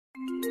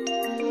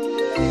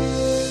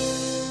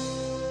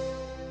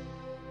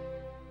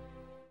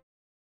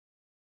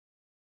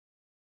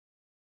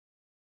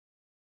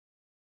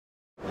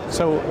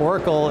So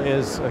Oracle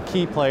is a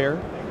key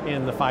player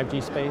in the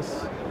 5G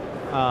space,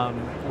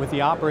 with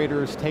the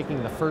operators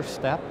taking the first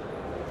step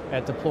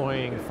at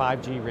deploying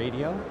 5G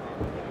radio.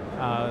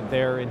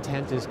 Their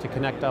intent is to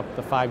connect up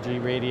the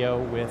 5G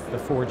radio with the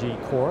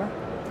 4G core.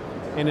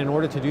 And in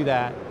order to do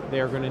that,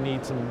 they're going to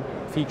need some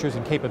features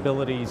and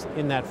capabilities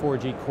in that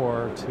 4G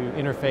core to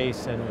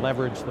interface and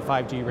leverage the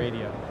 5G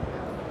radio.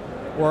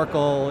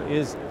 Oracle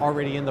is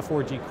already in the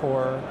 4G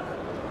core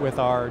with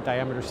our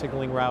diameter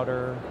signaling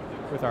router,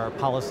 with our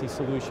policy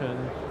solution.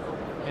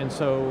 And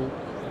so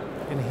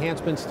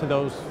enhancements to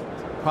those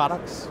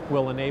products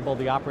will enable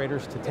the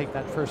operators to take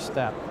that first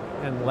step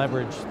and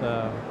leverage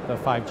the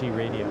 5G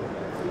radio.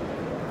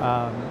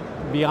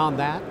 Beyond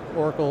that,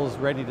 Oracle's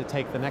ready to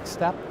take the next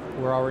step.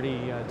 We're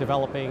already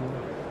developing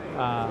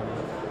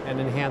an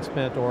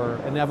enhancement or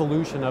an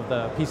evolution of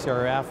the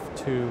PCRF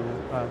to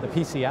the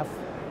PCF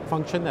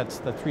function. That's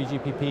the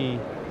 3GPP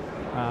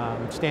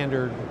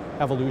standard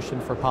evolution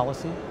for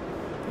policy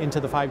into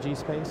the 5G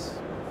space.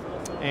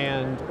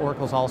 And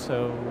Oracle's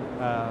also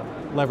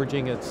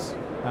leveraging its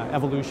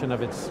evolution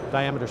of its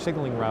diameter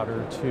signaling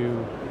router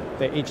to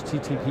the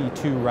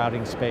HTTP2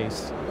 routing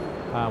space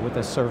with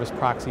the service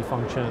proxy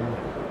function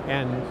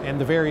and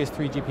the various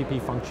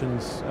 3GPP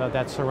functions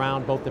that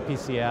surround both the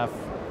PCF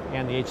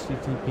and the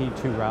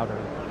HTTP2 router.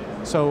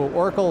 So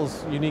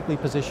Oracle's uniquely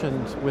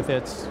positioned with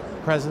its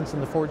presence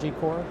in the 4G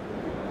core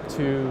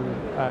to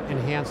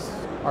enhance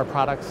our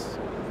products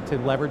to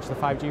leverage the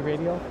 5G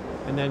radio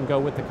and then go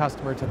with the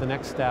customer to the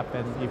next step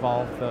and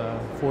evolve the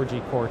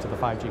 4G core to the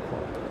 5G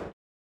core.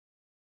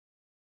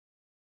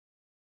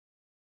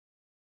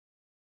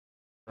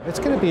 It's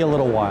going to be a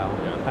little while.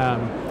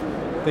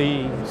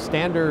 The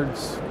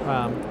standards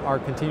are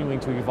continuing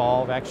to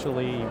evolve.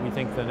 Actually, we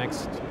think the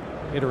next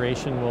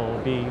iteration will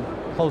be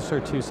closer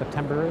to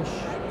September-ish,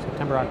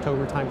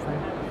 September-October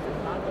timeframe.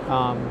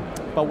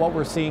 But what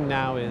we're seeing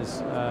now is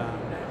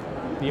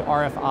the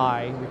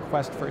RFI,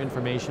 request for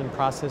information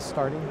process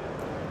starting,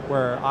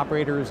 where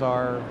operators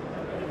are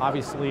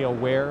obviously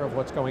aware of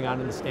what's going on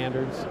in the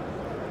standards,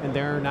 and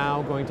they're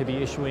now going to be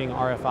issuing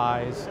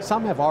RFIs.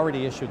 Some have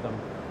already issued them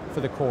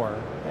for the core,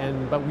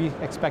 but we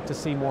expect to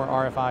see more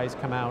RFIs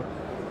come out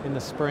in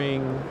the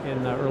spring,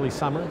 in the early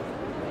summer,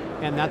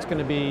 and that's going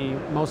to be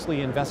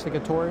mostly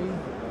investigatory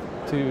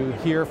to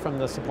hear from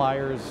the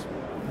suppliers,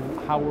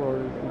 how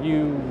are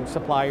you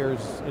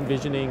suppliers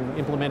envisioning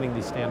implementing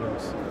these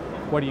standards?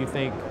 What do you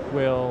think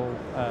will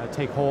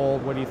take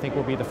hold? What do you think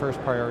will be the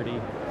first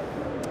priority?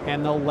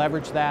 And they'll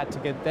leverage that to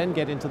then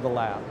get into the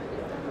lab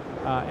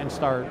and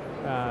start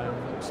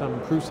some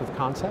proofs of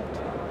concept.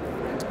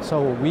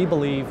 So we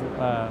believe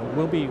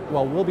we'll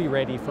be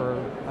ready for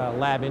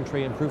lab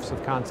entry and proofs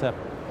of concept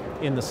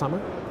in the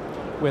summer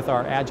with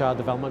our agile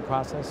development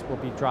process. We'll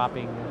be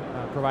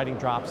providing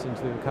drops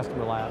into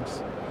customer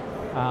labs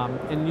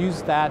and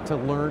use that to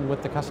learn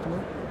with the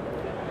customer.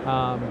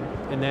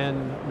 And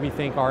then we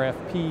think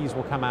RFPs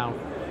will come out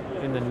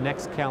in the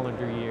next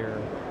calendar year,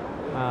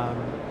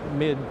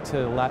 mid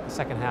to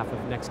second half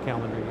of next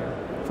calendar year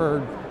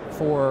for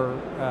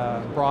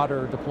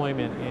broader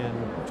deployment in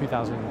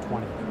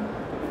 2020.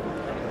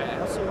 I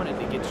also wanted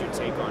to get your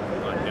take on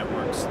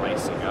network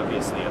slicing.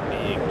 Obviously a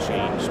big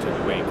change to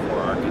the way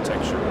core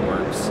architecture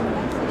works.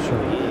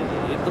 Sure.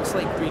 It looks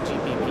like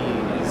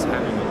 3GPP is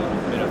having a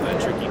little bit of a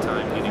tricky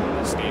time getting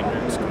the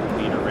standards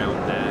complete around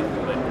that.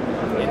 But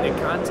in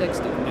the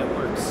context of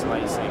network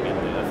slicing and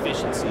the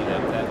efficiency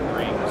that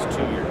brings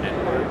to your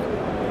network,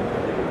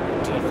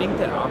 do you think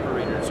that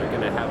operators are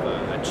going to have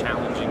a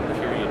challenging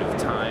period of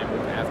time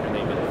after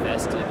they've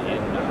invested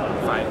in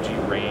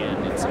 5G RAN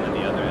and some of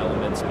the other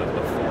elements, but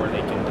before they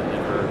can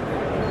deliver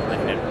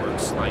a network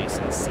slice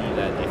and see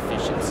that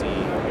efficiency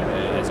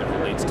as it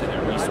relates to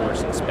their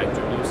resource and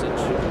spectrum usage?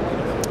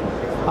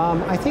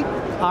 I think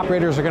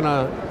operators are going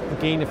to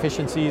gain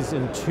efficiencies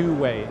in two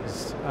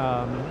ways.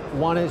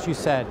 One, as you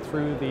said,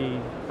 through the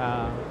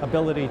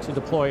ability to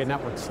deploy a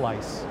network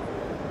slice.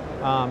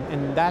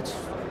 And that's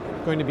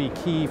going to be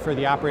key for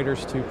the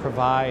operators to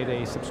provide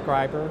a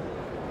subscriber,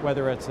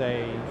 whether it's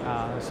a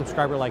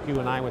subscriber like you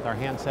and I with our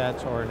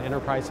handsets or an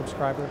enterprise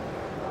subscriber,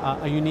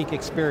 a unique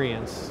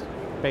experience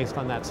based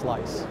on that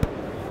slice.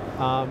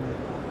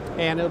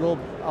 And it'll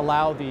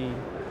allow the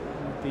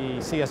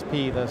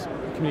CSP, the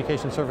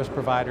communication service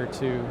provider,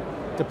 to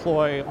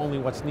deploy only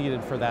what's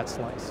needed for that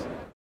slice.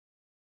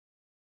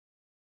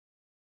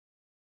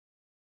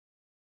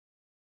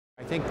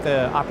 I think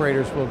the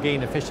operators will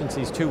gain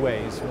efficiencies two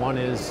ways. One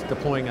is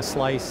deploying a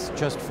slice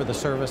just for the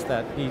service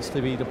that needs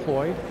to be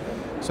deployed,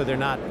 so they're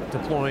not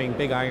deploying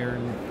big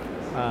iron,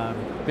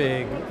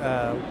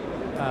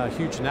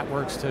 huge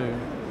networks to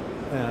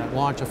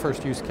launch a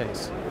first use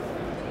case.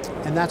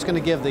 And that's going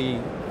to give the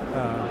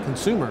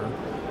consumer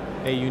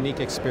a unique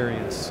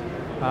experience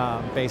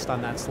based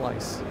on that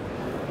slice.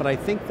 But I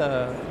think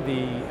the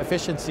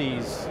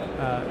efficiencies,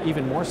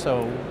 even more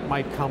so,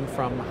 might come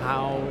from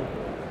how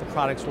the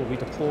products will be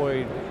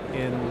deployed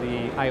in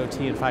the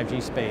IoT and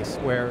 5G space,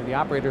 where the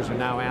operators are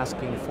now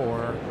asking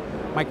for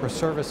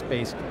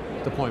microservice-based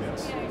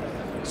deployments.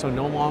 So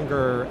no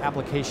longer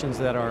applications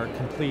that are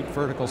complete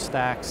vertical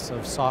stacks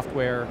of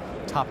software,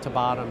 top to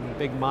bottom,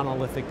 big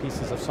monolithic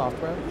pieces of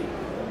software,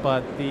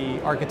 but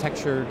the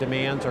architecture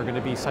demands are going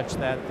to be such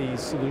that these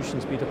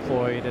solutions be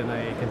deployed in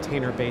a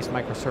container-based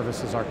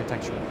microservices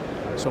architecture.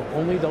 So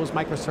only those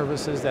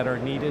microservices that are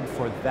needed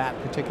for that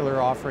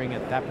particular offering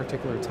at that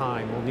particular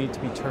time will need to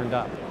be turned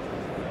up.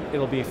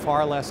 It'll be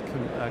far less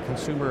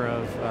consumer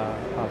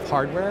of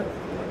hardware,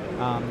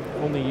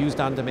 only used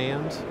on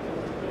demand,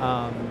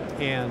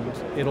 and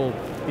it'll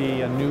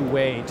be a new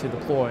way to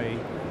deploy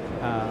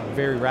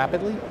very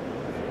rapidly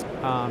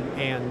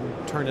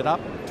and turn it up,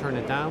 turn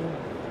it down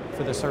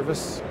for the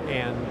service,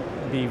 and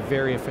be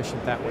very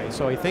efficient that way.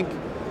 So I think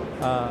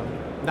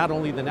not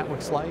only the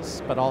network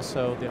slice, but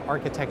also the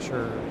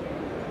architecture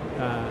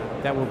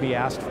that will be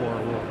asked for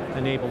will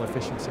enable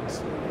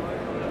efficiencies.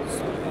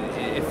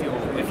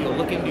 If you'll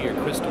look into your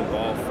crystal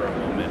ball for a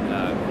moment,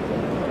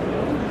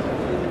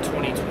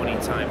 2020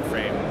 time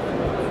frame,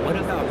 what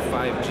about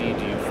 5G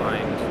do you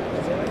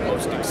find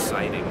most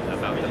exciting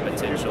about the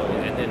potential,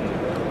 and then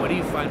what do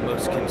you find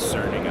most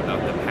concerning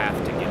about the path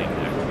to getting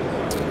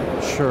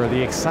there? Sure,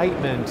 the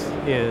excitement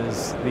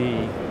is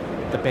the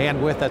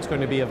bandwidth that's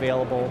going to be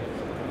available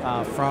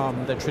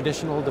from the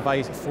traditional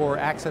device, for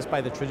access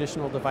by the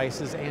traditional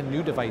devices and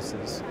new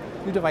devices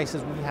we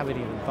haven't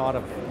even thought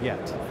of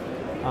yet.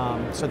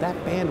 So that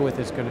bandwidth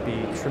is going to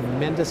be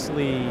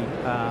tremendously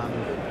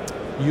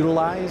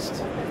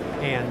utilized,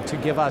 and to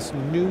give us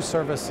new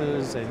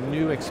services and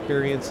new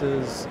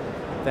experiences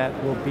that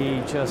will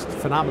be just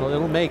phenomenal.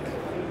 It'll make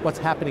what's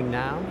happening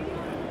now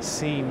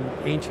seem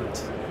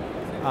ancient.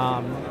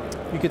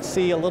 You could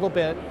see a little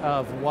bit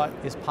of what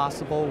is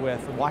possible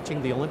with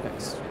watching the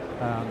Olympics.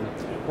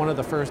 One of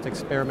the first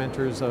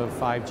experimenters of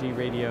 5G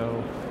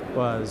radio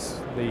was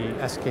the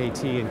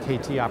SKT and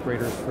KT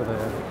operators for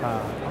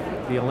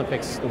the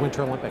Olympics, the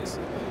Winter Olympics.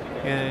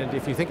 And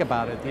if you think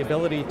about it, the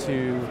ability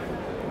to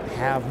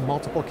have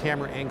multiple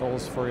camera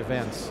angles for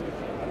events,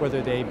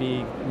 whether they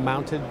be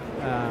mounted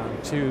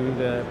to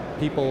the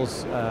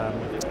people's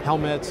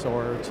helmets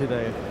or to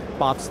the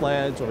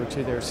bobsleds or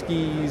to their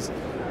skis,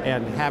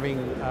 and having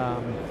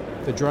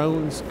the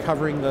drones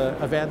covering the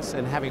events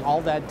and having all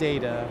that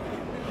data,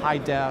 high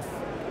def,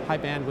 high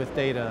bandwidth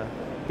data,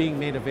 being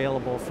made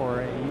available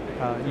for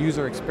a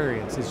user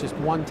experience is just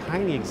one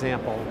tiny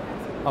example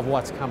of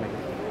what's coming.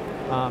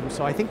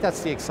 So I think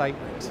that's the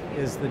excitement,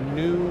 is the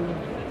new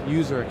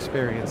user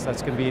experience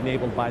that's going to be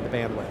enabled by the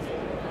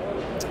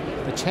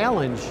bandwidth. The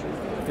challenge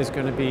is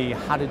going to be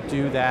how to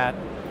do that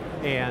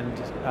and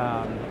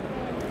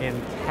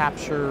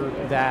capture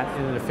that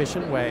in an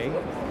efficient way,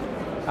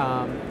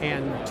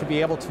 and to be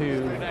able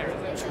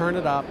to turn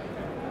it up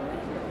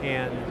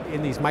and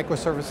in these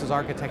microservices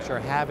architecture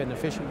have an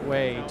efficient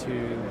way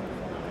to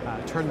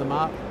turn them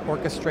up,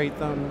 orchestrate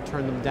them,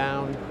 turn them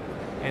down,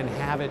 and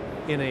have it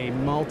in a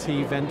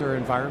multi-vendor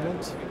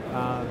environment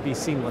be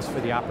seamless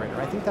for the operator.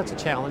 I think that's a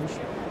challenge,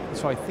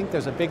 so I think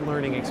there's a big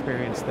learning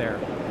experience there.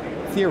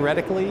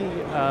 Theoretically,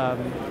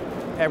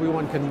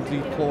 everyone can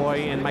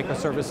deploy in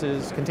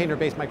microservices,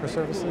 container-based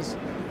microservices,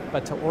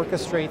 but to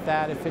orchestrate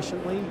that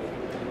efficiently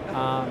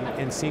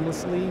and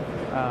seamlessly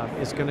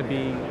is going to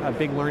be a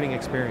big learning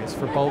experience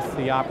for both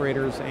the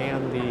operators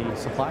and the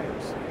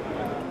suppliers.